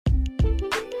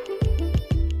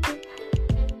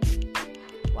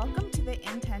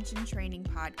Intention Training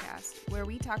Podcast, where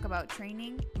we talk about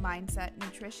training, mindset,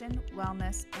 nutrition,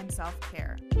 wellness, and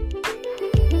self-care.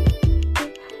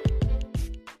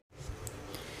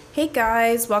 Hey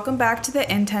guys, welcome back to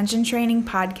the Intention Training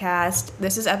Podcast.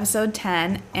 This is episode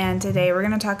 10, and today we're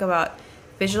going to talk about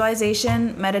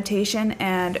visualization, meditation,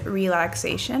 and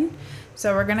relaxation.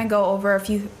 So we're going to go over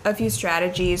a few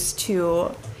strategies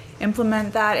to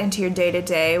implement that into your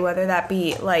day-to-day, whether that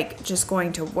be like just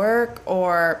going to work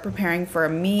or preparing for a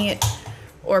meet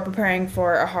or preparing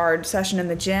for a hard session in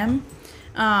the gym.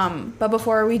 But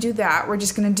before we do that, we're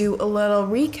just going to do a little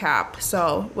recap.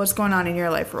 So what's going on in your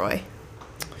life, Roy?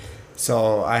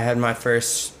 So I had my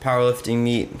first powerlifting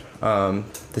meet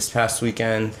this past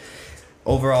weekend.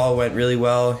 Overall, it went really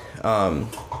well.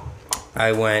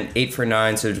 I went 8 for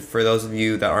 9. So for those of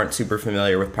you that aren't super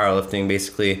familiar with powerlifting,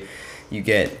 basically you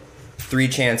get 3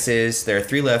 chances. There are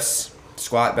 3 lifts: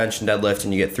 squat, bench, and deadlift,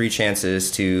 and you get 3 chances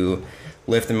to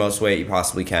lift the most weight you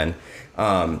possibly can.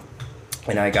 And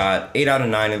I got 8 out of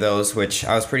 9 of those, which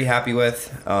I was pretty happy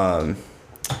with.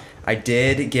 I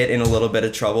did get in a little bit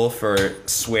of trouble for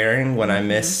swearing when I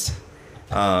missed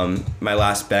my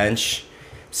last bench,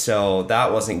 so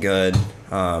that wasn't good.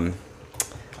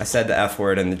 I said the F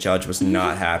word and the judge was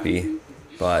not happy,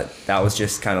 but that was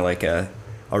just kind of like a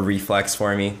reflex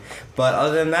for me. But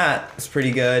other than that, it's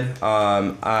pretty good.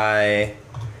 I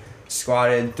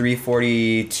squatted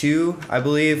 342, I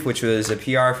believe, which was a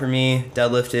PR for me.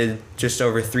 Deadlifted just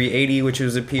over 380, which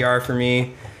was a PR for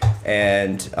me.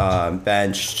 And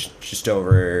benched just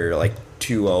over like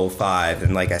 205.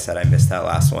 And like I said, I missed that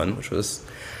last one, which was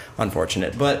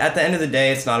unfortunate. But at the end of the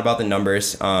day, it's not about the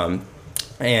numbers.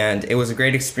 And it was a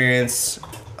great experience.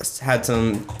 Had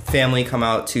some family come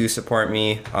out to support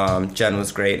me. Jen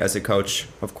was great as a coach,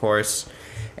 of course.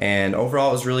 And overall,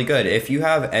 it was really good. If you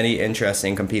have any interest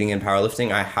in competing in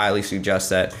powerlifting, I highly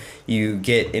suggest that you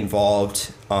get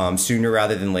involved sooner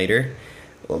rather than later.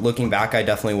 Looking back, I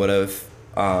definitely would have...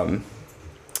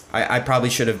 I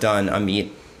probably should have done a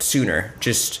meet sooner,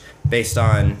 just based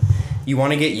on you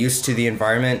want to get used to the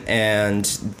environment and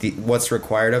what's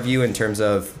required of you in terms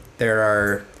of there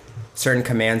are certain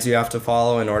commands you have to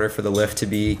follow in order for the lift to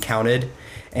be counted,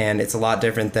 and it's a lot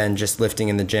different than just lifting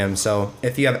in the gym. So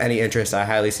if you have any interest, I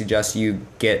highly suggest you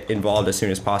get involved as soon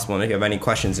as possible, and if you have any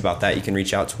questions about that, you can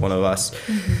reach out to one of us.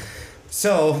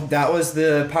 So that was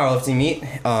the powerlifting meet.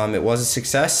 It was a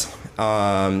success.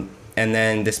 And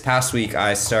then this past week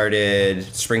I started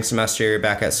spring semester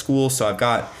back at school, so I've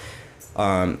got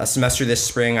a semester this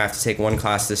spring. I have to take 1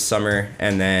 class this summer,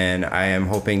 and then I am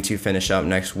hoping to finish up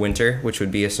next winter, which would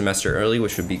be a semester early,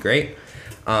 which would be great.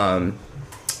 And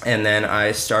then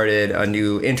I started a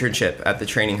new internship at the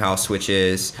Training House, which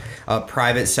is a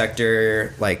private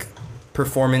sector like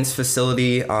performance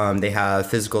facility. They have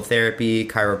physical therapy,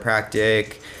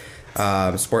 chiropractic,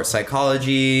 sports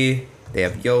psychology. They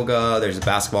have yoga. There's a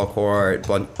basketball court,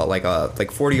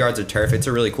 like 40 yards of turf. It's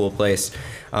a really cool place,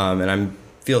 and I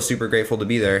feel super grateful to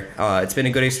be there. It's been a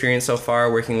good experience so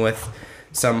far, working with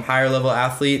some higher level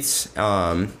athletes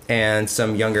and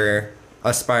some younger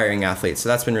aspiring athletes. So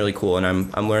that's been really cool, and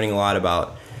I'm learning a lot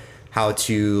about how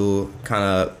to kind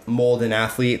of mold an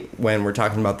athlete when we're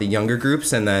talking about the younger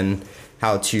groups, and then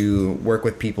how to work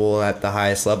with people at the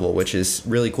highest level, which is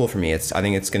really cool for me. I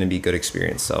think it's going to be a good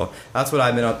experience. So that's what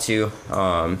I've been up to.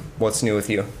 What's new with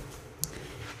you?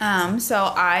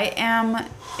 So I am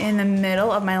in the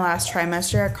middle of my last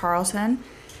trimester at Carleton.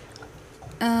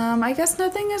 I guess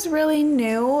nothing is really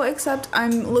new, except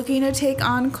I'm looking to take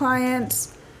on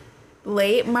clients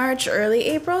late March, early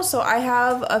April. So I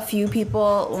have a few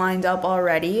people lined up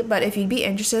already, but if you'd be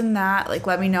interested in that, like,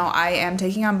 let me know. I am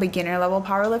taking on beginner level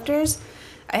powerlifters.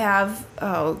 I have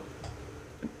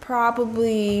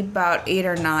probably about 8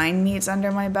 or 9 meets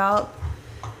under my belt,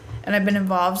 and I've been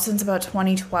involved since about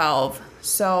 2012.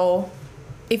 So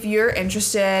if you're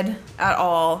interested at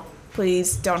all,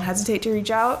 please don't hesitate to reach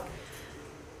out.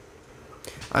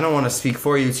 I don't want to speak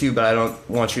for you too, but I don't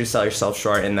want you to sell yourself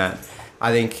short in that.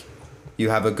 I think you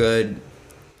have a good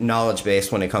knowledge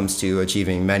base when it comes to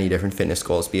achieving many different fitness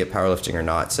goals, be it powerlifting or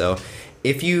not. So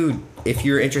if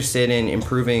you're interested in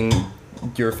improving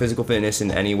your physical fitness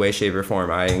in any way, shape, or form,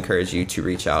 I encourage you to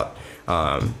reach out.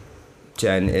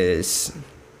 Jen is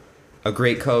a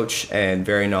great coach and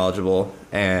very knowledgeable,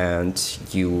 and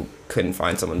you couldn't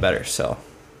find someone better. So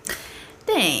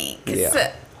thanks.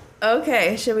 Yeah.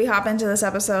 Okay, should we hop into this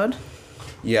episode?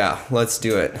 Yeah, let's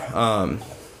do it.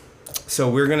 So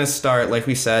we're going to start, like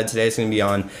we said, today's going to be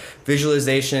on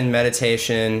visualization,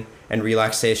 meditation, and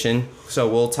relaxation. So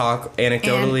we'll talk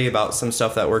anecdotally about some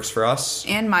stuff that works for us.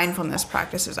 And mindfulness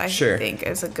practices, I think,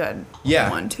 is a good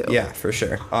one too. Yeah, for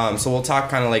sure. So we'll talk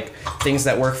kind of like things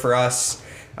that work for us.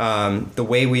 The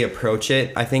way we approach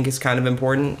it, I think, is kind of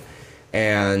important.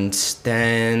 And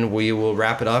then we will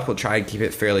wrap it up. We'll try and keep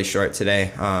it fairly short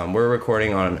today. We're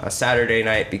recording on a Saturday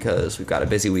night because we've got a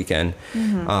busy weekend.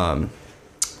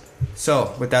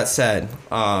 So with that said,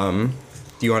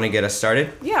 do you want to get us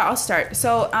started? Yeah, I'll start.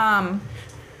 So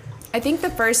I think the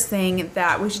first thing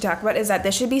that we should talk about is that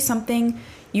this should be something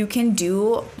you can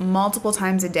do multiple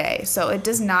times a day. So it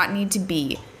does not need to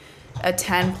be a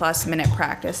 10 plus minute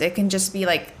practice. It can just be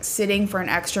like sitting for an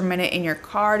extra minute in your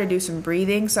car to do some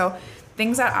breathing. So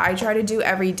things that I try to do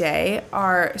every day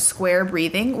are square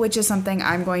breathing, which is something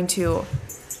I'm going to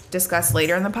discuss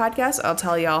later in the podcast. I'll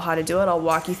tell y'all how to do it. I'll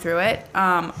walk you through it.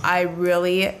 I've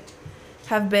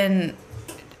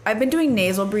been doing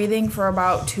nasal breathing for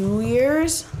about 2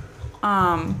 years,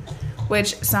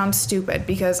 which sounds stupid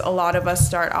because a lot of us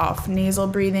start off nasal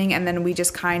breathing and then we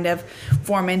just kind of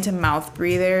form into mouth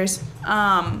breathers.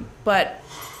 But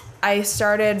I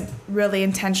started really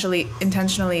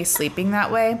intentionally sleeping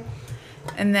that way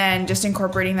and then just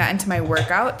incorporating that into my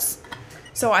workouts.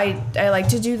 So I like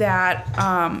to do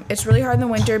that. It's really hard in the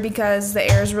winter because the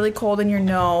air is really cold in your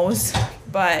nose,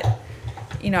 but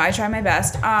I try my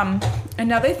best.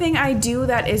 Another thing I do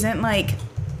that isn't like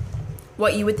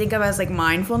what you would think of as like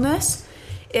mindfulness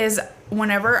is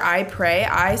whenever I pray,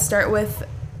 I start with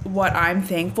what I'm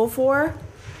thankful for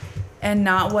and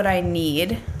not what I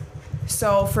need.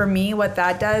 So for me, what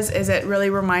that does is it really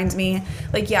reminds me,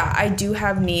 like, yeah, I do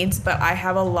have needs, but I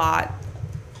have a lot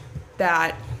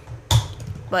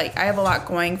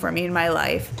going for me in my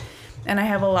life. And I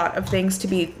have a lot of things to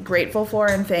be grateful for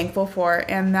and thankful for.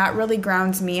 And that really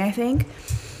grounds me, I think.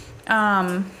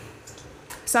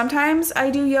 Sometimes I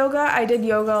do yoga. I did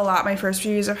yoga a lot my first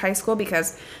few years of high school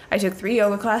because I took 3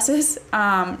 yoga classes.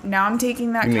 Now I'm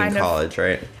taking that kind of... college,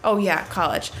 right? Oh, yeah,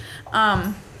 college.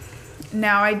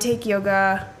 Now I take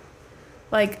yoga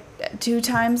like 2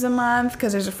 times a month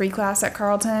because there's a free class at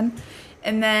Carleton.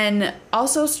 And then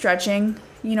also stretching,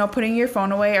 putting your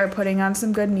phone away or putting on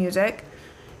some good music.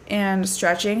 And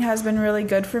stretching has been really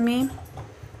good for me.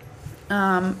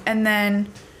 And then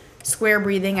square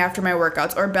breathing after my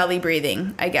workouts, or belly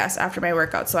breathing, I guess, after my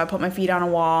workouts. So I put my feet on a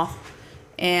wall,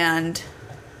 and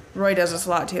Roy does this a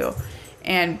lot too.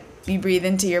 And you breathe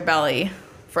into your belly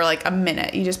for like a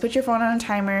minute. You just put your phone on a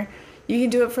timer. You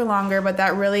can do it for longer, but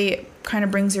that really kind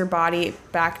of brings your body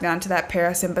back down to that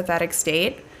parasympathetic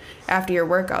state after your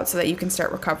workout so that you can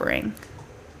start recovering.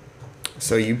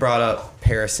 So you brought up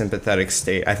parasympathetic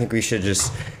state. I think we should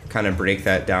just kind of break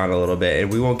that down a little bit.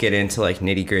 And we won't get into like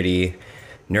nitty gritty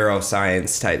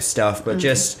neuroscience type stuff, but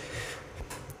just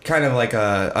kind of like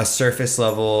a surface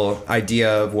level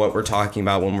idea of what we're talking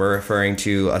about when we're referring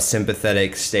to a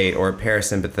sympathetic state or a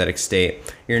parasympathetic state.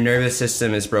 Your nervous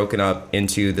system is broken up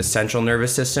into the central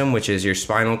nervous system, which is your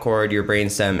spinal cord, your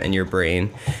brainstem, and your brain,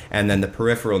 and then the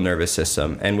peripheral nervous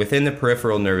system. And within the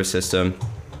peripheral nervous system,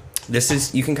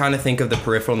 you can kind of think of the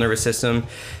peripheral nervous system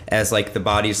as like the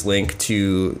body's link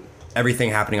to everything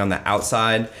happening on the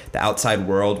outside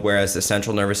world, whereas the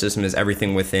central nervous system is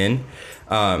everything within.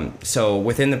 So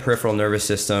within the peripheral nervous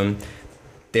system,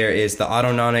 there is the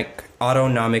autonomic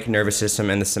nervous system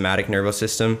and the somatic nervous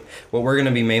system. What we're going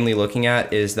to be mainly looking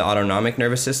at is the autonomic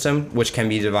nervous system, which can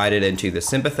be divided into the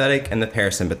sympathetic and the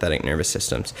parasympathetic nervous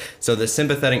systems. So the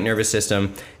sympathetic nervous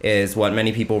system is what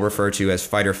many people refer to as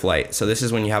fight or flight. So this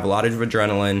is when you have a lot of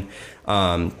adrenaline,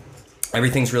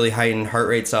 everything's really heightened, heart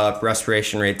rate's up,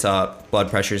 respiration rate's up, blood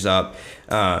pressure's up.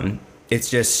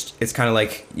 It's kind of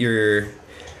like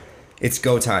it's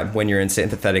go time when you're in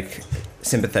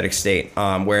sympathetic state.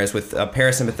 Whereas with a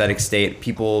parasympathetic state,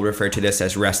 people refer to this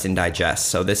as rest and digest.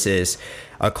 So this is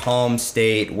a calm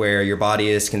state where your body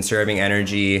is conserving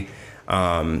energy,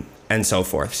 and so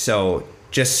forth. So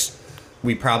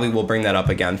we probably will bring that up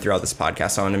again throughout this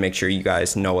podcast. I want to make sure you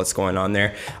guys know what's going on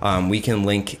there. We can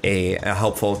link a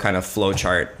helpful kind of flow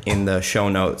chart in the show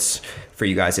notes for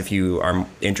you guys if you are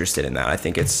interested in that. I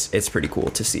think it's pretty cool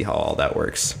to see how all that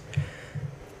works.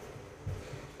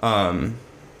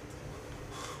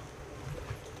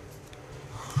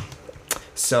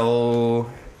 So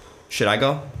should I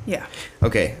go? Yeah.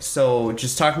 Okay. So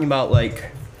just talking about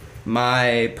like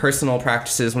my personal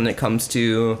practices when it comes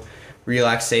to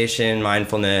relaxation,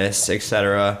 mindfulness,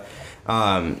 etc.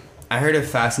 I heard a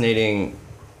fascinating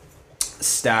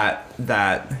stat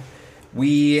that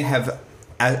we have,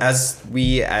 as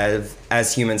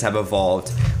humans have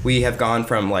evolved, we have gone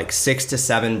from like 6 to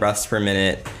 7 breaths per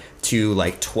minute to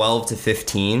like 12 to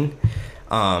 15.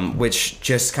 which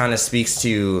just kind of speaks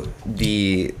to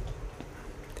the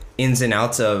ins and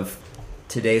outs of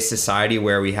today's society,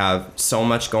 where we have so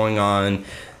much going on.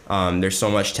 There's so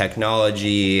much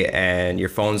technology, and your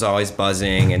phone's always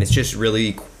buzzing, and it's just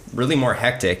really, really more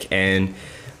hectic. And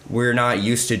we're not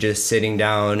used to just sitting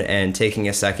down and taking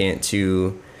a second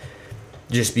to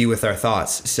just be with our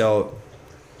thoughts. So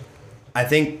I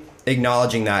think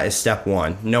acknowledging that is step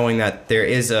one, knowing that there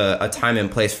is a time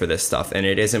and place for this stuff, and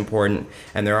it is important,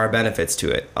 and there are benefits to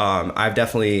it. I've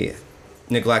definitely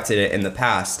neglected it in the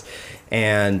past,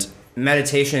 and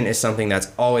meditation is something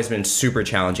that's always been super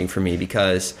challenging for me,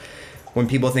 because when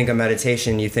people think of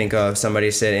meditation, you think of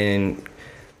somebody sitting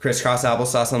crisscross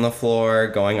applesauce on the floor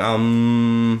going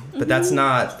but that's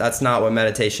not what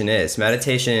meditation is.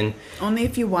 Meditation, only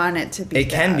if you want it to be. It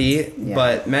can be, yeah.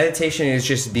 But meditation is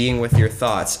just being with your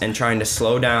thoughts and trying to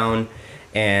slow down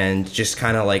and just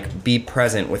kind of like be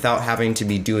present without having to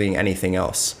be doing anything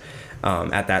else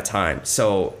at that time.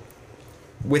 So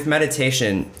with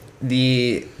meditation,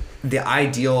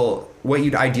 what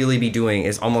you'd ideally be doing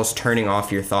is almost turning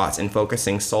off your thoughts and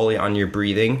focusing solely on your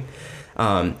breathing.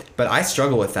 But I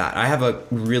struggle with that. I have a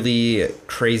really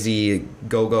crazy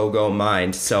go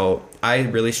mind, so I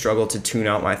really struggle to tune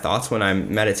out my thoughts when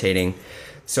I'm meditating.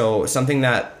 So something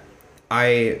that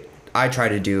I try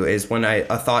to do is when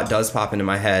a thought does pop into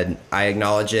my head, I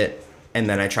acknowledge it, and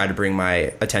then I try to bring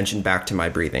my attention back to my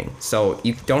breathing. So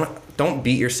you don't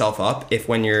beat yourself up if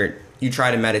when you try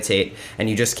to meditate and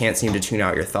you just can't seem to tune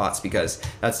out your thoughts, because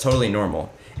that's totally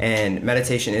normal. And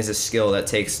meditation is a skill that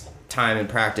takes time and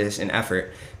practice and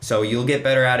effort. So you'll get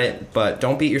better at it, but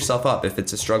don't beat yourself up if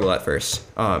it's a struggle at first.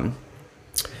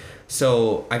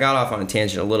 So I got off on a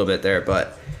tangent a little bit there,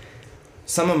 but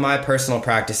some of my personal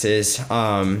practices,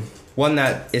 one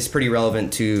that is pretty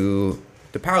relevant to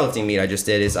the powerlifting meet I just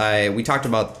did is we talked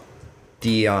about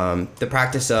the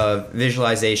practice of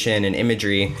visualization and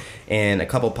imagery in a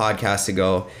couple podcasts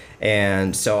ago.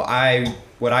 And so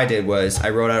what I did was I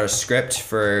wrote out a script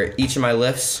for each of my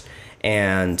lifts,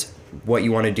 and what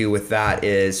you want to do with that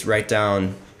is write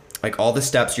down like all the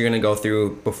steps you're going to go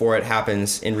through before it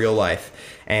happens in real life,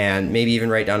 and maybe even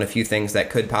write down a few things that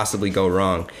could possibly go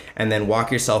wrong, and then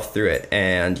walk yourself through it.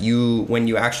 And when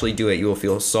you actually do it, you will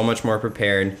feel so much more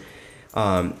prepared.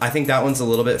 I think that one's a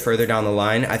little bit further down the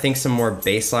line. I think some more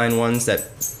baseline ones that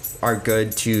are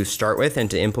good to start with and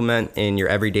to implement in your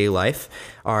everyday life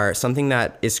are something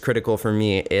that is critical for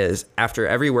me is after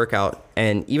every workout.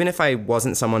 And even if I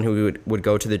wasn't someone who would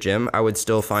go to the gym, I would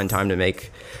still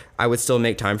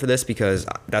make time for this, because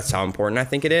that's how important I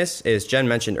think it is. As Jen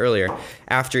mentioned earlier,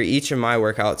 after each of my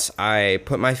workouts, I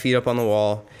put my feet up on the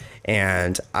wall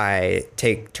and I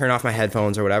turn off my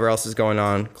headphones or whatever else is going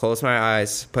on, close my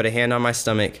eyes, put a hand on my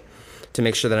stomach to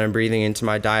make sure that I'm breathing into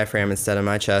my diaphragm instead of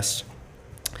my chest.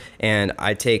 And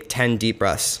I take 10 deep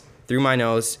breaths through my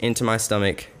nose, into my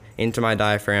stomach, into my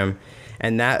diaphragm.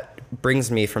 And that brings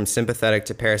me from sympathetic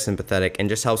to parasympathetic and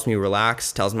just helps me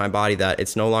relax, tells my body that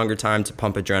it's no longer time to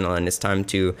pump adrenaline. It's time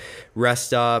to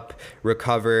rest up,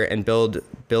 recover, and build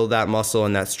that muscle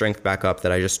and that strength back up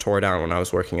that I just tore down when I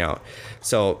was working out.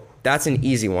 So that's an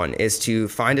easy one, is to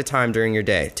find a time during your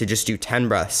day to just do 10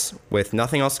 breaths with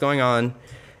nothing else going on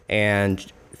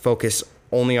and focus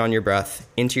only on your breath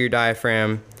into your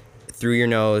diaphragm, through your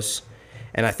nose,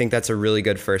 and I think that's a really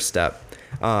good first step.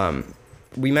 You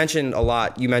mentioned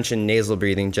nasal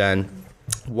breathing, Jen.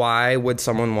 Why would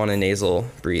someone want to nasal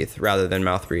breathe rather than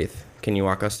mouth breathe? Can you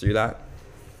walk us through that?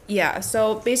 Yeah,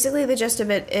 so basically the gist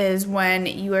of it is when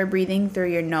you are breathing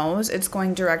through your nose, it's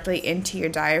going directly into your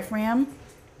diaphragm,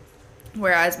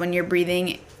 whereas when you're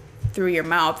breathing through your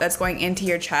mouth, that's going into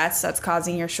your chest, that's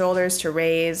causing your shoulders to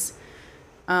raise,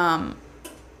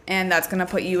 and that's going to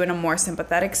put you in a more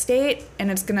sympathetic state, and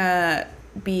it's going to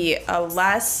be a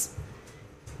less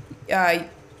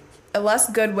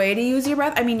good way to use your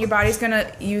breath. I mean, your body's going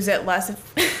to use it less.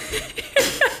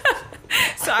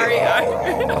 Sorry.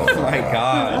 Oh my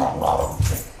God.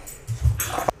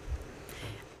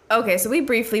 Okay, so we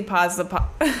briefly paused the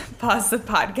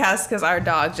podcast because our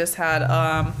dog just had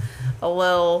a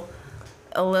little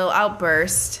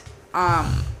outburst.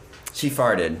 She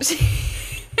farted.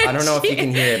 I don't know if you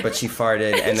can hear it, but she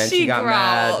farted, and then she got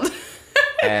growled. mad,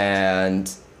 and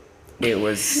it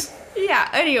was... Yeah,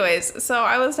 anyways, so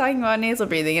I was talking about nasal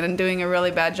breathing, and I'm doing a really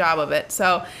bad job of it,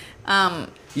 so...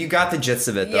 You got the gist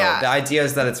of it, though. Yeah. The idea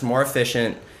is that it's more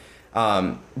efficient.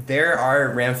 There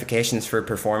are ramifications for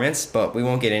performance, but we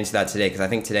won't get into that today, because I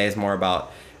think today is more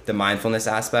about the mindfulness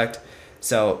aspect.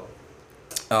 So,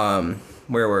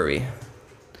 where were we?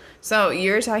 So,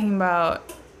 you're talking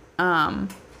about...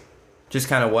 just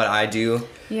kind of what I do.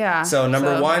 Yeah. So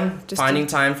number one, just finding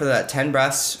time for that 10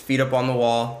 breaths, feet up on the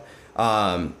wall.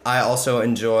 I also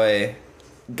enjoy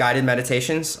guided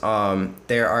meditations.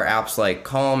 There are apps like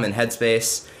Calm and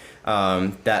Headspace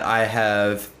that I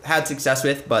have had success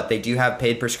with, but they do have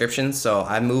paid prescriptions. So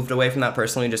I moved away from that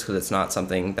personally just because it's not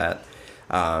something that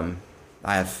I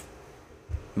have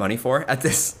money for at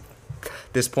this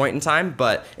point in time.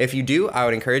 But if you do, I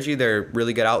would encourage you. They're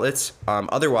really good outlets.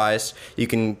 Otherwise, you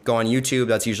can go on YouTube.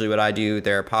 That's usually what I do.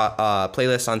 There are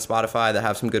playlists on Spotify that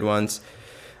have some good ones.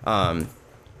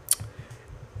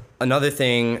 Another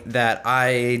thing that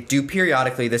I do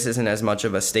periodically, this isn't as much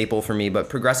of a staple for me, but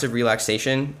progressive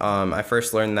relaxation. I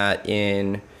first learned that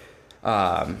in,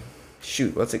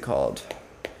 what's it called?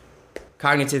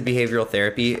 Cognitive behavioral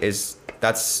therapy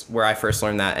that's where I first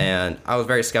learned that, and I was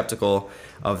very skeptical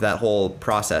of that whole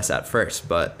process at first,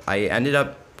 but I ended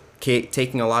up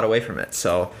taking a lot away from it.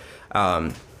 So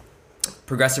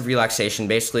progressive relaxation,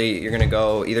 basically you're going to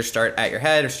go either start at your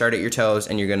head or start at your toes,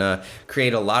 and you're going to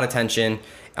create a lot of tension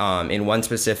in one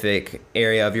specific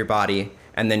area of your body,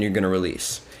 and then you're going to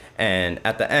release. And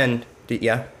at the end,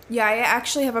 yeah, I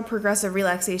actually have a progressive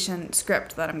relaxation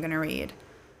script that I'm going to read.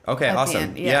 Okay,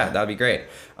 awesome. Yeah, that'd be great.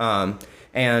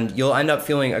 And you'll end up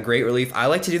feeling a great relief. I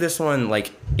like to do this one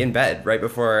like in bed right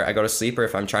before I go to sleep, or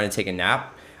if I'm trying to take a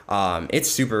nap.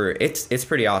 It's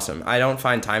pretty awesome. I don't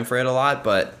find time for it a lot,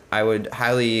 but I would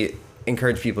highly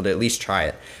encourage people to at least try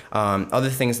it. Other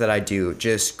things that I do,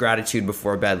 just gratitude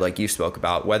before bed, like you spoke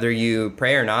about, whether you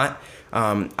pray or not.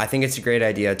 I think it's a great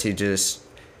idea to just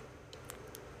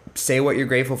say what you're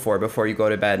grateful for before you go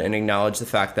to bed and acknowledge the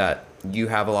fact that you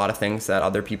have a lot of things that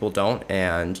other people don't,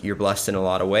 and you're blessed in a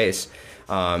lot of ways.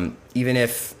 Even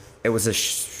if it was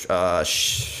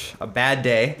a bad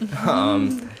day,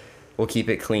 we'll keep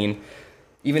it clean.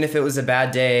 Even if it was a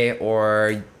bad day,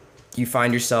 or you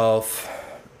find yourself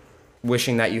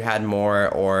wishing that you had more,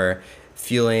 or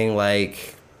feeling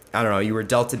like, I don't know, you were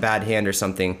dealt a bad hand or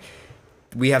something,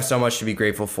 we have so much to be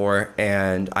grateful for,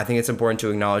 and I think it's important to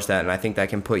acknowledge that, and I think that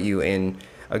can put you in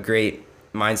a great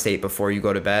mind state before you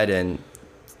go to bed and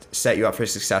set you up for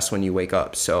success when you wake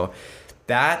up. So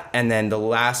that, and then the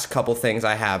last couple things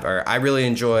I have are, I really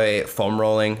enjoy foam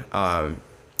rolling. I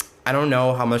don't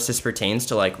know how much this pertains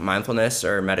to like mindfulness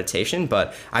or meditation,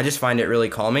 but I just find it really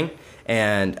calming,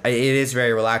 and it is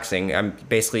very relaxing.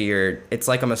 It's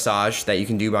like a massage that you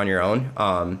can do on your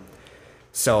own.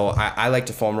 So I like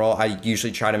to foam roll. I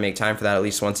usually try to make time for that at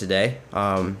least once a day.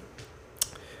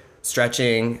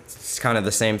 Stretching, it's kind of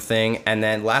the same thing. And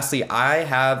then lastly, I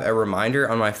have a reminder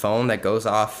on my phone that goes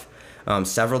off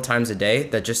several times a day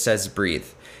that just says breathe.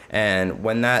 And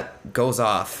when that goes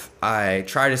off, I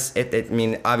try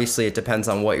to, obviously it depends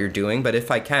on what you're doing, but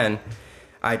if I can,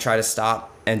 I try to stop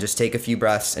and just take a few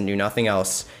breaths and do nothing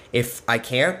else. If I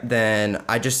can't, then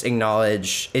I just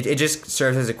acknowledge, it just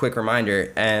serves as a quick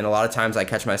reminder. And a lot of times I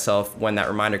catch myself when that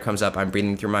reminder comes up, I'm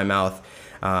breathing through my mouth.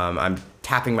 I'm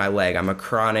tapping my leg. I'm a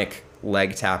chronic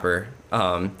leg tapper.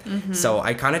 So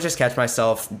I kind of just catch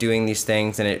myself doing these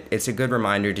things, and it's a good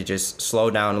reminder to just slow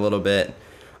down a little bit,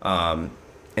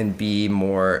 and be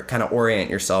more, kind of orient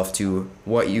yourself to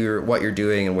what you're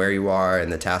doing and where you are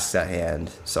and the tasks at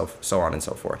hand, so on and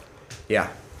so forth. Yeah.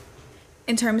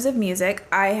 In terms of music,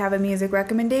 I have a music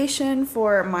recommendation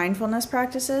for mindfulness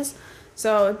practices.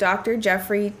 So Dr.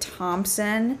 Jeffrey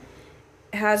Thompson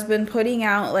has been putting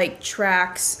out like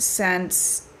tracks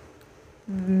since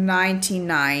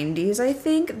 1990s, I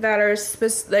think, that are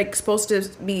supposed to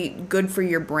be good for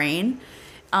your brain.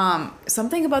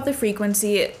 Something about the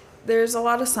frequency, there's a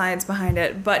lot of science behind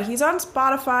it, but he's on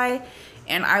Spotify,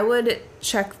 and I would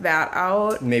check that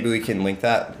out. Maybe we can link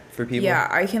that for people. Yeah,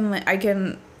 I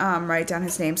can write down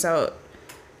his name. So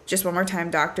just one more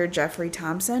time, Dr. Jeffrey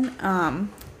Thompson.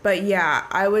 But yeah,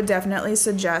 I would definitely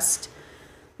suggest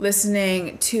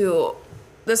listening to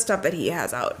the stuff that he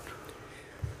has out.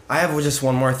 I have just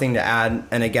one more thing to add,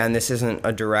 and again, this isn't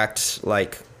a direct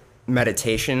like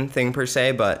meditation thing per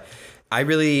se, but I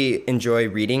really enjoy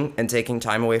reading and taking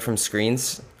time away from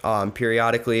screens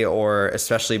periodically, or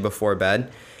especially before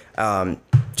bed.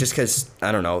 Just because,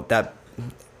 I don't know, that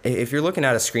if you're looking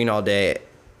at a screen all day,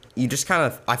 you just kind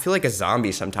of, I feel like a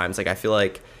zombie sometimes. Like, I feel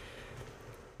like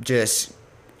just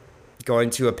going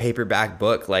to a paperback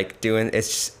book, like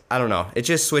I don't know, it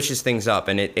just switches things up,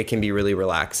 and it can be really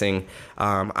relaxing.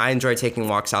 I enjoy taking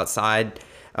walks outside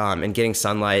and getting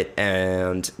sunlight,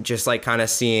 and just like kind of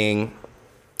seeing,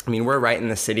 we're right in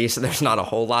the city, so there's not a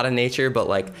whole lot of nature, but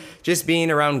like just being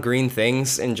around green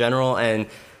things in general, and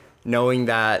knowing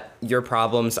that your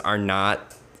problems are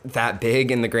not that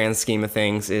big in the grand scheme of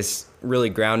things is really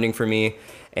grounding for me.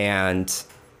 And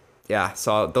yeah,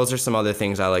 so those are some other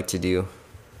things I like to do.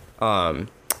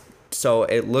 So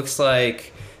it looks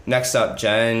like next up,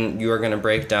 Jen, you are going to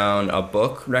break down a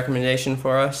book recommendation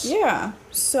for us. Yeah.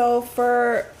 So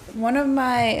for one of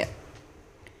my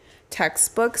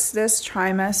textbooks this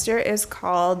trimester is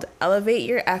called Elevate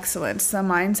Your Excellence: The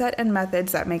Mindset and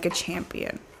Methods That Make a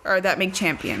Champion, or that Make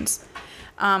Champions.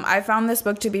 I found this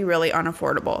book to be really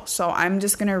unaffordable, so I'm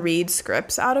just going to read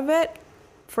scripts out of it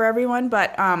for everyone.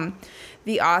 But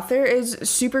the author is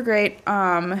super great.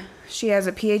 She has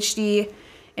a PhD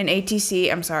in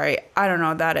ATC. I'm sorry, I don't know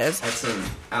what that is. That's an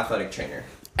athletic trainer.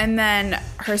 And then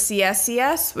her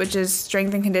CSCS, which is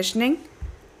strength and conditioning.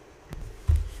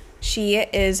 She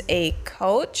is a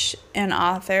coach, an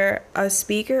author, a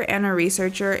speaker, and a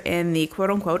researcher in the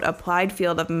quote-unquote applied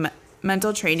field of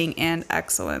mental training and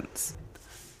excellence.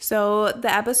 So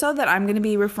the episode that I'm going to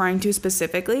be referring to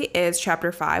specifically is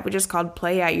Chapter 5, which is called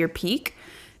Play at Your Peak,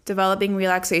 Developing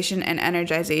Relaxation and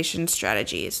Energization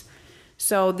Strategies.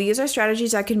 So these are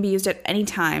strategies that can be used at any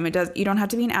time. You don't have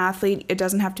to be an athlete. It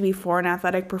doesn't have to be for an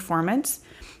athletic performance.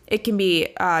 It can be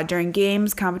during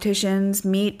games, competitions,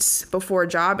 meets, before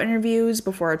job interviews,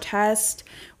 before a test,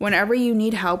 whenever you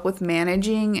need help with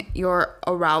managing your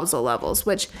arousal levels,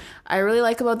 which I really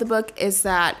like about the book is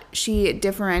that she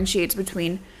differentiates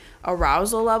between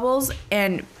arousal levels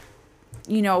and,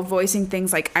 voicing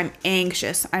things like I'm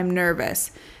anxious, I'm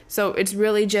nervous. So it's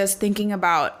really just thinking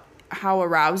about how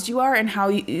aroused you are and how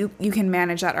you can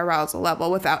manage that arousal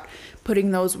level without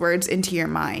putting those words into your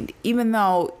mind. Even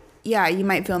though, yeah, you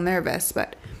might feel nervous,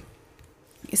 but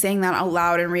saying that out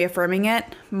loud and reaffirming it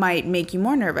might make you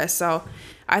more nervous. So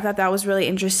I thought that was really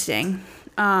interesting.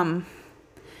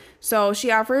 So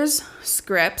she offers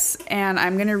scripts, and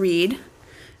I'm going to read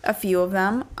a few of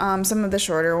them, some of the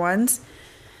shorter ones.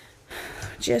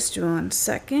 Just 1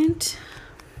 second.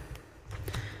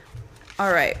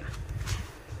 All right.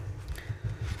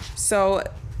 So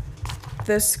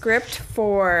the script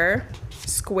for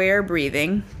square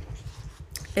breathing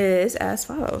is as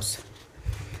follows.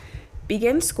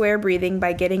 Begin square breathing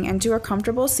by getting into a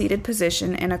comfortable seated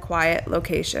position in a quiet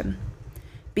location.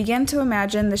 Begin to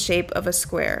imagine the shape of a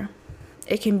square.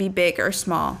 It can be big or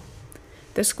small.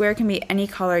 The square can be any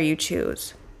color you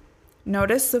choose.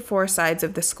 Notice the 4 sides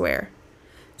of the square.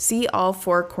 See all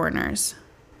 4 corners.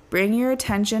 Bring your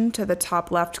attention to the top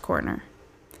left corner.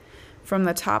 From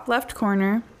the top left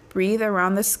corner, breathe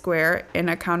around the square in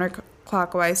a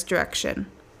counterclockwise direction.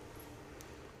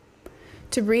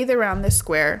 To breathe around the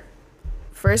square,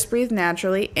 first breathe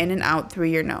naturally in and out through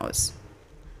your nose.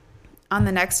 On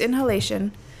the next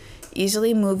inhalation,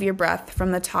 easily move your breath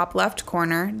from the top left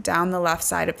corner down the left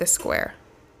side of the square.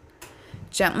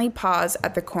 Gently pause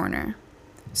at the corner.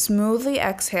 Smoothly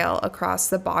exhale across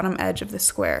the bottom edge of the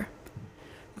square.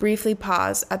 Briefly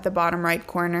pause at the bottom right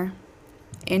corner.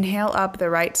 Inhale up the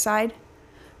right side.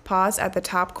 Pause at the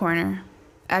top corner.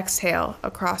 Exhale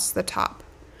across the top.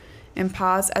 And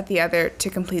pause at the other to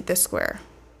complete the square.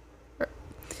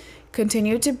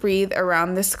 Continue to breathe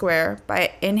around the square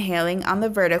by inhaling on the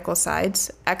vertical sides,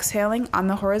 exhaling on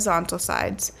the horizontal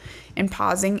sides, and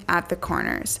pausing at the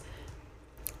corners.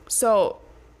 So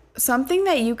something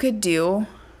that you could do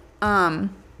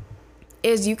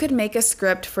is you could make a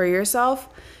script for yourself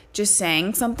just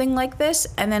saying something like this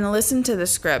and then listen to the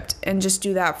script and just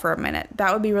do that for a minute.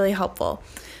 That would be really helpful.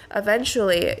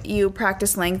 Eventually, you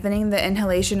practice lengthening the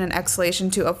inhalation and exhalation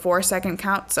to a 4-second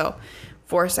count. So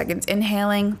 4 seconds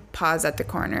inhaling, pause at the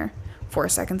corner. 4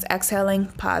 seconds exhaling,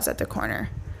 pause at the corner.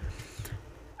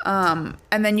 And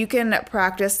then you can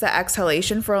practice the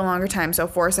exhalation for a longer time. So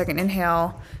 4-second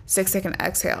inhale, 6-second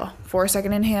exhale,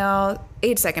 4-second inhale,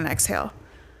 8-second exhale.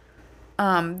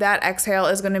 That exhale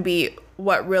is going to be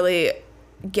what really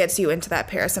gets you into that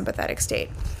parasympathetic state.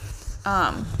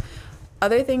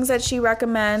 Other things that she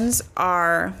recommends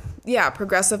are,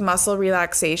 progressive muscle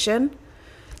relaxation.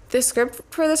 The script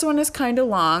for this one is kind of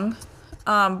long,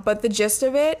 but the gist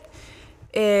of it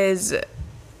is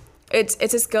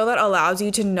it's a skill that allows you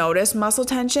to notice muscle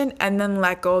tension and then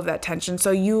let go of that tension.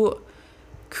 So you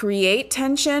create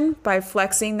tension by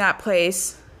flexing that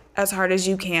place as hard as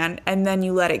you can, and then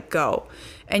you let it go.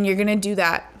 And you're going to do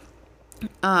that.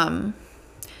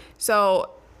 So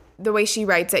the way she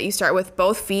writes it, you start with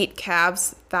both feet,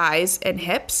 calves, thighs, and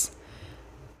hips,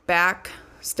 back,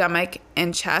 stomach,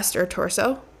 and chest or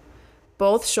torso,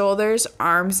 both shoulders,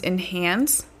 arms, and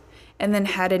hands, and then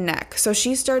head and neck. So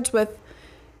she starts with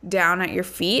down at your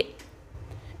feet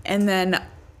and then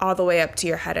all the way up to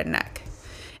your head and neck.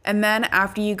 And then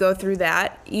after you go through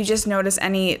that, you just notice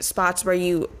any spots where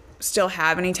you still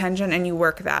have any tension and you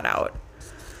work that out.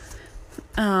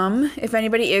 If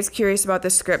anybody is curious about the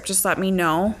script, just let me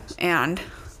know and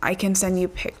I can send you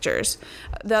pictures.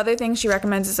 The other thing she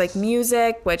recommends is like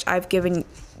music, which I've given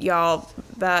y'all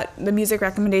the music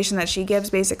recommendation that she gives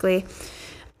basically.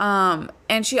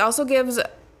 And she also gives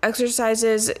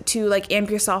exercises to like amp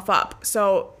yourself up.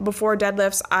 So before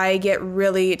deadlifts, I get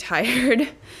really tired.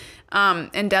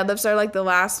 And deadlifts are like the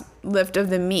last lift of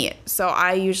the meet. So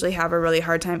I usually have a really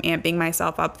hard time amping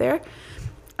myself up there.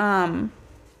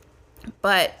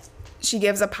 But she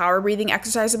gives a power breathing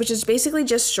exercise, which is basically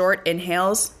just short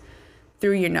inhales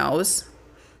through your nose.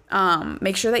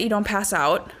 Make sure that you don't pass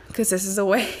out, because this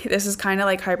is kind of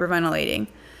like hyperventilating.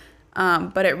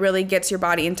 But it really gets your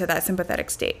body into that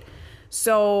sympathetic state.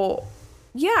 So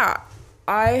yeah,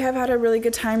 I have had a really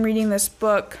good time reading this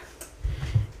book.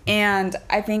 And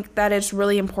I think that it's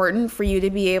really important for you to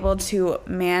be able to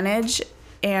manage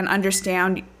and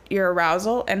understand your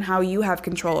arousal and how you have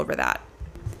control over that.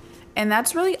 And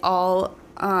that's really all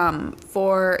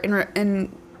for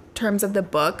in terms of the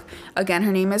book. Again,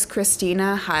 her name is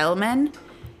Christina Heilman,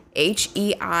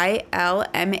 Heilman,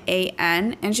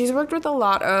 and she's worked with a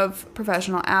lot of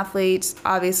professional athletes.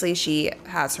 Obviously, she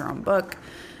has her own book.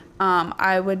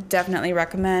 I would definitely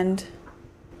recommend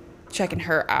checking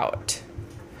her out.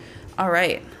 All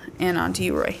right, and on to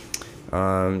you, Roy.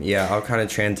 Yeah, I'll kind of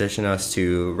transition us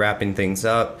to wrapping things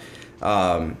up.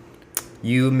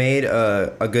 You made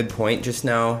a good point just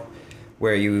now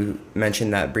where you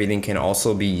mentioned that breathing can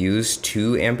also be used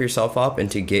to amp yourself up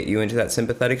and to get you into that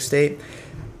sympathetic state.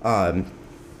 I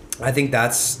think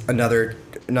that's another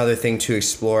thing to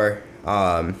explore.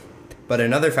 But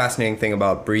another fascinating thing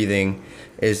about breathing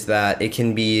is that it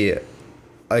can be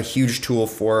a huge tool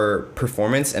for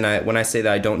performance. And when I say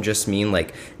that, I don't just mean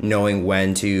like knowing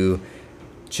when to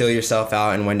chill yourself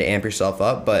out and when to amp yourself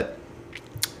up, but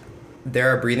there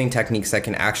are breathing techniques that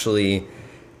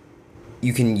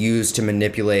you can use to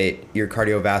manipulate your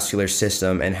cardiovascular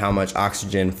system and how much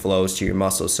oxygen flows to your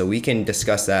muscles. So we can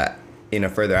discuss that in a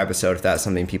further episode if that's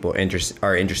something people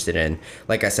are interested in.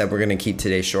 Like I said, we're going to keep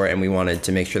today short, and we wanted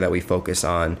to make sure that we focus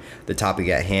on the topic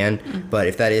at hand. Mm-hmm. But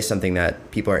if that is something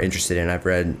that people are interested in, I've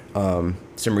read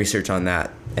some research on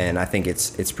that, and I think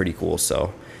it's pretty cool.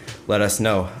 So let us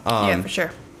know. Yeah, for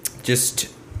sure.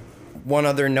 Just one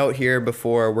other note here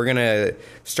before we're going to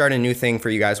start a new thing for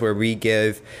you guys where we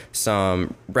give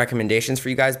some recommendations for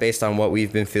you guys based on what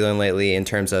we've been feeling lately in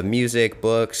terms of music,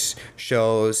 books,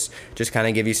 shows, just kind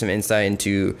of give you some insight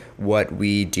into what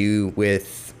we do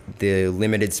with the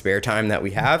limited spare time that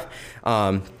we have.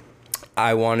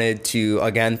 I wanted to,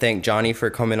 again, thank Johnny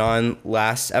for coming on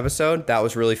last episode. That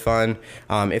was really fun.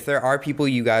 If there are people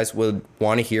you guys would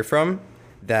want to hear from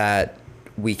that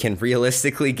we can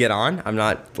realistically get on. I'm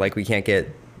not like we can't get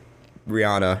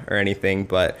Rihanna or anything,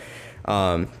 but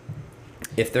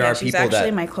if there are people that... She's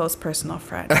actually my close personal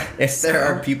friend. If there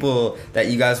are people that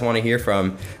you guys want to hear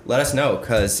from, let us know,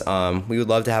 because we would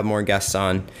love to have more guests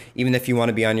on. Even if you want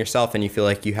to be on yourself and you feel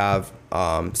like you have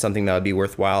something that would be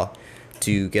worthwhile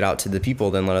to get out to the people,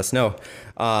 then let us know.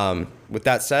 With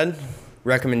that said,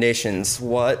 recommendations.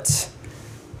 What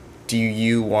do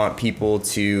you want people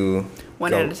to...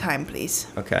 One at a time, please.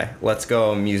 Okay, let's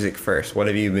go music first. What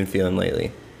have you been feeling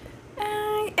lately?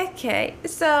 Okay,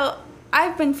 so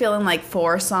I've been feeling like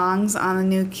 4 songs on the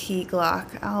new Key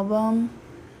Glock album.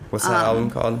 What's that album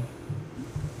called?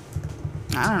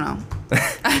 I don't know.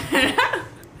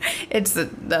 It's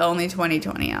the only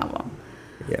 2020 album.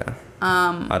 Yeah.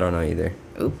 I don't know either.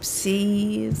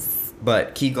 Oopsies.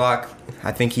 But Key Glock,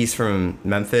 I think he's from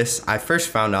Memphis. I first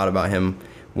found out about him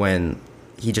when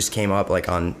he just came up like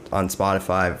on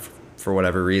Spotify for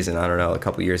whatever reason. I don't know, a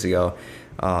couple years ago.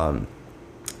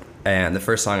 And the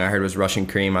first song I heard was Russian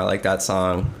Cream. I like that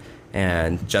song.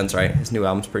 And Jen's right. His new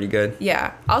album's pretty good.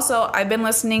 Yeah. Also, I've been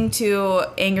listening to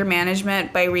Anger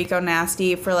Management by Rico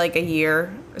Nasty for like a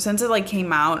year since it like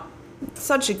came out.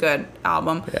 Such a good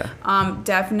album. Yeah.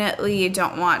 Definitely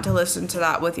don't want to listen to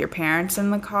that with your parents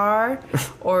in the car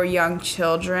or young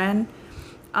children.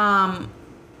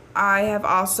 I have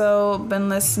also been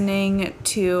listening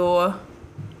to...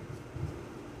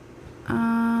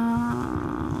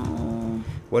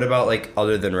 What about, like,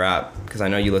 other than rap? Because I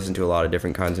know you listen to a lot of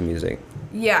different kinds of music.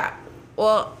 Yeah.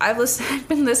 Well, I've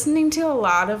been listening to a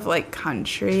lot of, like,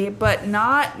 country, but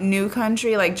not new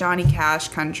country, like Johnny Cash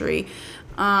country.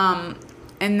 And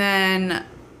then,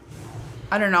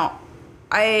 I don't know.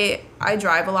 I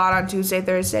drive a lot on Tuesday,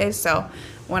 Thursdays, so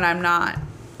when I'm not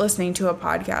listening to a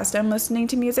podcast, I'm listening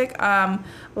to music. A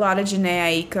lot of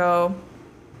Jhené Aiko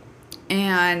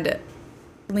and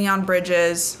Leon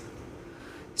Bridges,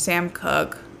 Sam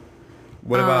Cooke,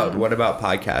 What about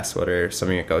podcasts? What are some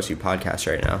of your go-to podcasts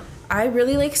right now? I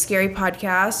really like scary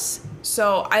podcasts.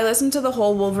 So I listened to the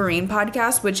whole Wolverine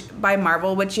podcast, which by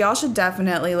Marvel, which y'all should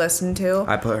definitely listen to.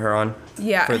 I put her on.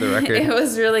 Yeah. For the record. It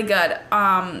was really good.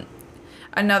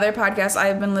 Another podcast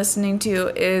I've been listening to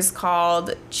is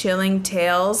called Chilling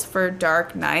Tales for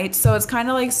Dark Nights. So it's kind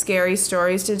of like scary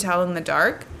stories to tell in the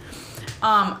dark.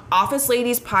 Office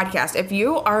Ladies podcast. If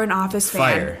you are an Office fan,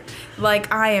 Fire.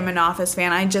 like I am an Office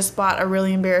fan, I just bought a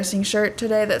really embarrassing shirt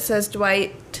today that says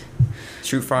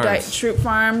Troop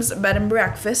Farms Bed and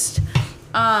Breakfast.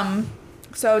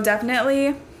 So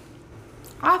definitely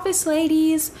Office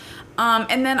Ladies.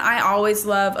 And then I always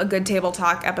love a good table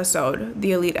talk episode,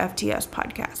 the Elite FTS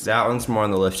podcast. That one's more on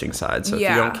the lifting side. So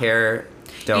Yeah. if you don't care,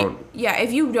 don't. Yeah,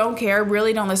 if you don't care,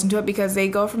 really don't listen to it because they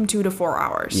go from 2 to 4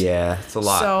 hours. Yeah, it's a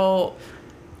lot. So,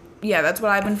 yeah, that's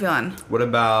what I've been feeling. What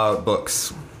about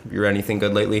books? You read anything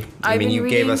good lately? I've been you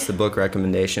gave reading- us the book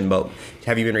recommendation, but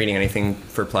have you been reading anything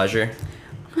for pleasure?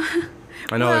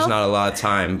 I know there's Well, not a lot of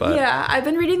time, but Yeah, I've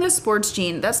been reading The Sports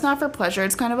Gene. That's not for pleasure.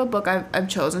 It's kind of a book I've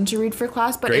chosen to read for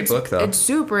class, but Great book, though. It's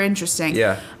super interesting.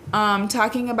 yeah.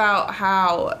 Talking about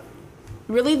how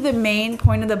really the main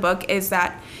point of the book is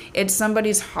that it's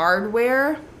somebody's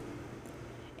hardware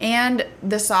and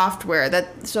the software the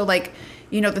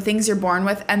things you're born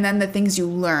with and then the things you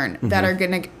learn that are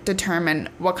going to determine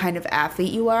what kind of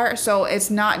athlete you are. So it's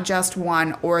not just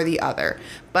one or the other,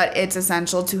 but it's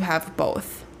essential to have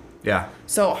both. Yeah.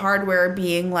 So hardware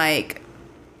being like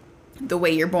the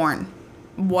way you're born.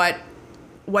 What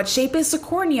shape is the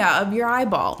cornea of your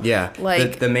eyeball? Yeah.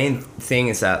 Like the main thing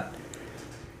is that,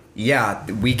 yeah,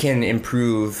 we can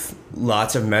improve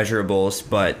lots of measurables,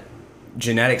 but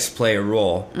genetics play a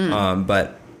role.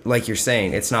 But like you're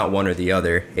saying, it's not one or the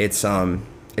other. It's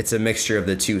a mixture of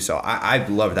the two. So I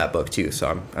love that book too.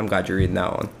 So I'm glad you're reading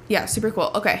that one. yeah, super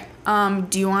cool. Okay.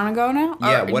 Do you want to go now?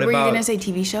 Yeah, Or what were you about- gonna say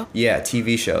TV show? Yeah,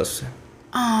 TV shows.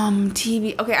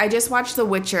 TV. Okay, I just watched The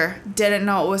Witcher. Didn't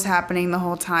know what was happening the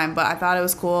whole time, but I thought it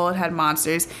was cool. It had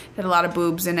monsters. It had a lot of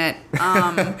boobs in it.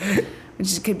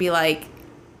 Which could be like,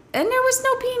 and there was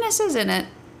no penises in it.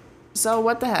 So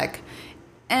what the heck?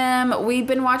 We've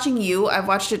been watching You. I've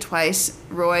watched it twice.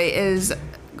 Roy is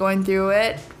going through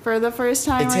it for the first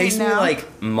time It takes right me now.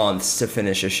 like months to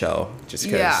finish a show, just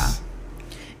because.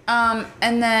 Yeah.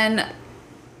 And then,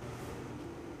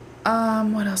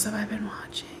 what else have I been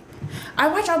watching? I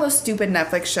watch all those stupid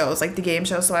Netflix shows, like the game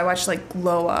show. So I watched like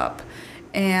Glow Up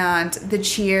and the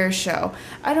Cheer show.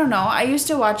 I don't know. I used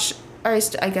to watch, or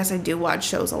I guess I do watch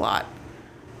shows a lot.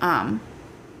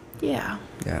 Yeah.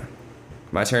 Yeah.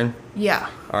 My turn? Yeah.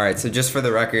 All right, so just for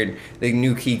the record, the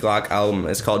new Key Glock album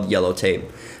is called Yellow Tape.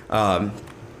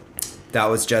 That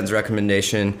was Jen's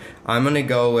recommendation. I'm going to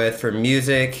go with, for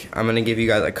music, I'm going to give you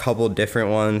guys a couple different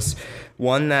ones.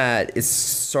 One that is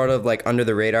sort of like under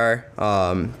the radar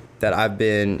that I've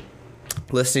been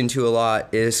listening to a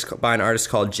lot is by an artist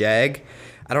called Jag.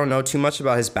 I don't know too much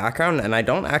about his background, and I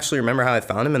don't actually remember how I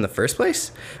found him in the first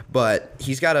place, but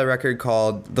he's got a record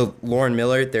called The Lauren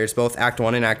Miller. There's both Act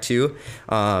 1 and Act 2.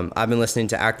 I've been listening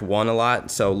to Act 1 a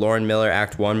lot, so Lauren Miller,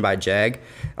 Act 1 by Jag.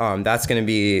 That's going to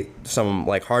be some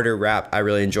like harder rap. I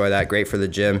really enjoy that. Great for the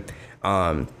gym.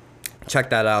 Check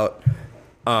that out.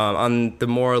 On the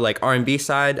more like R&B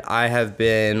side, I have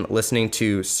been listening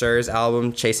to Sir's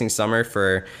album, Chasing Summer,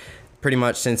 for pretty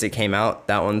much since it came out.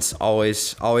 That one's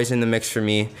always in the mix for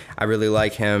me. I really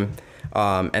like him.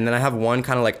 And then I have one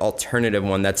kind of like alternative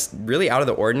one that's really out of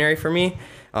the ordinary for me.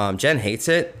 Jen hates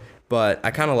it, but I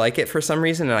kind of like it for some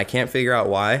reason, and I can't figure out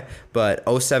why. But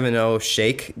 070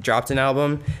 Shake dropped an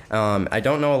album. I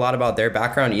don't know a lot about their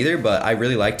background either, but I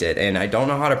really liked it. And I don't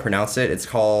know how to pronounce it. It's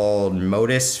called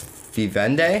Modus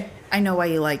Vivendi. I know why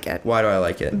you like it. Why do I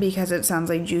like it? Because it sounds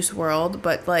like Juice WRLD,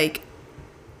 but like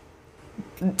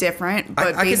different,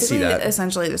 but I could see basically that.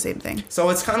 essentially the same thing. So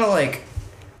it's kind of like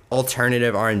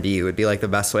alternative R&B would be like the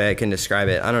best way I can describe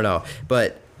it. I don't know,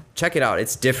 but check it out.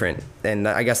 It's different, and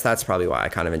I guess that's probably why I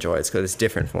kind of enjoy it. It's because it's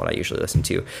different from what I usually listen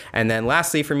to. And then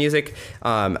lastly, for music,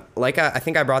 like I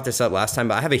think I brought this up last time,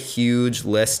 but I have a huge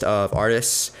list of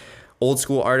artists, old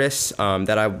school artists,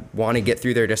 that I want to get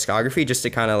through their discography just to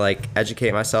kind of like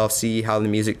educate myself, see how the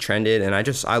music trended. And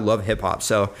I love hip hop.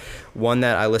 So one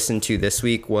that I listened to this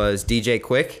week was DJ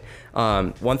Quick.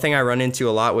 One thing I run into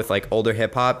a lot with like older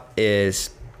hip hop is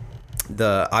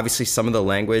obviously some of the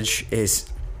language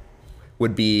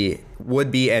would be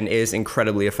and is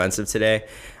incredibly offensive today.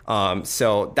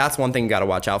 So that's one thing you got to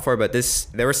watch out for. But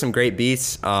there were some great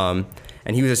beats.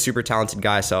 And he was a super talented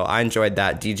guy, so I enjoyed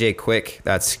that. DJ Quick,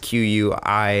 that's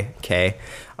Quik.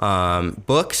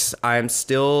 Books, I'm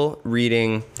still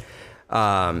reading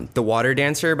The Water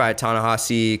Dancer by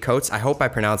Ta-Nehisi Coates. I hope I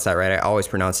pronounced that right. I always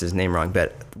pronounce his name wrong.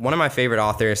 But one of my favorite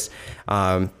authors,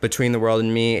 Between the World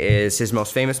and Me, is his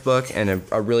most famous book and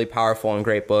a really powerful and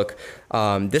great book.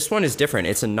 This one is different.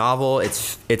 It's a novel.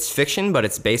 It's fiction, but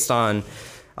it's based on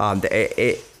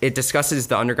it discusses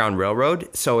the Underground Railroad.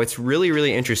 So it's really,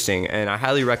 really interesting, and I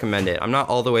highly recommend it. I'm not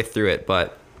all the way through it,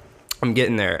 but I'm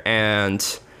getting there.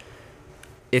 And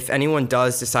if anyone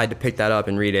does decide to pick that up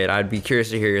and read it, I'd be curious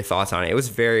to hear your thoughts on it. It was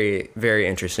very, very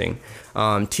interesting.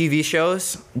 TV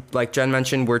shows, like Jen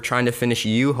mentioned, we're trying to finish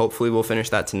You. Hopefully we'll finish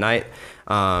that tonight.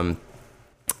 And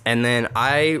then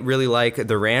I really like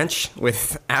The Ranch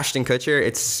with Ashton Kutcher.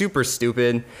 It's super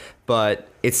stupid, but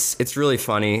it's really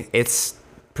funny. It's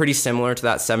pretty similar to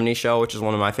That 70s Show, which is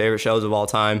one of my favorite shows of all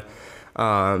time.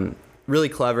 Really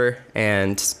clever,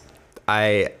 and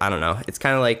I don't know. It's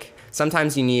kind of like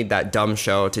sometimes you need that dumb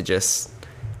show to just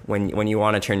when you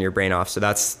want to turn your brain off. So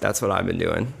that's what I've been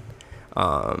doing.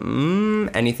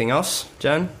 Anything else,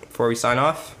 Jen, before we sign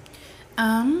off?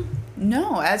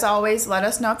 No. As always, let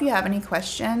us know if you have any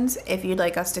questions, if you'd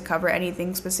like us to cover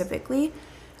anything specifically.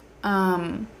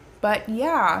 But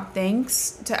yeah,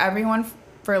 thanks to everyone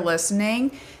for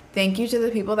listening. Thank you to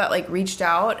the people that reached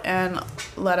out and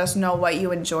let us know what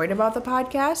you enjoyed about the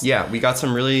podcast. Yeah, we got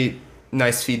some really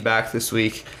nice feedback this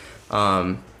week.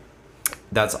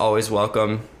 That's always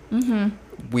welcome. Mm-hmm.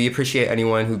 We appreciate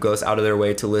anyone who goes out of their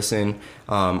way to listen,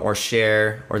 or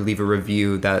share or leave a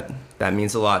review. That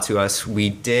means a lot to us. We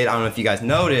did, I don't know if you guys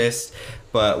noticed,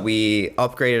 but we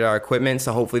upgraded our equipment,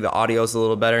 so hopefully the audio's a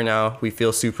little better now. We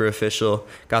feel super official.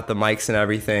 Got the mics and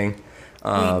everything.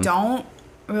 We don't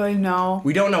really know.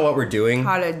 We don't know what we're doing.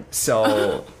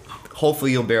 So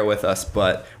hopefully you'll bear with us,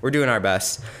 but we're doing our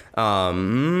best.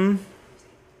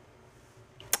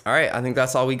 All right, I think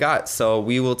that's all we got. So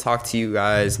we will talk to you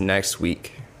guys next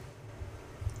week.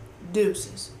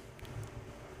 Deuces.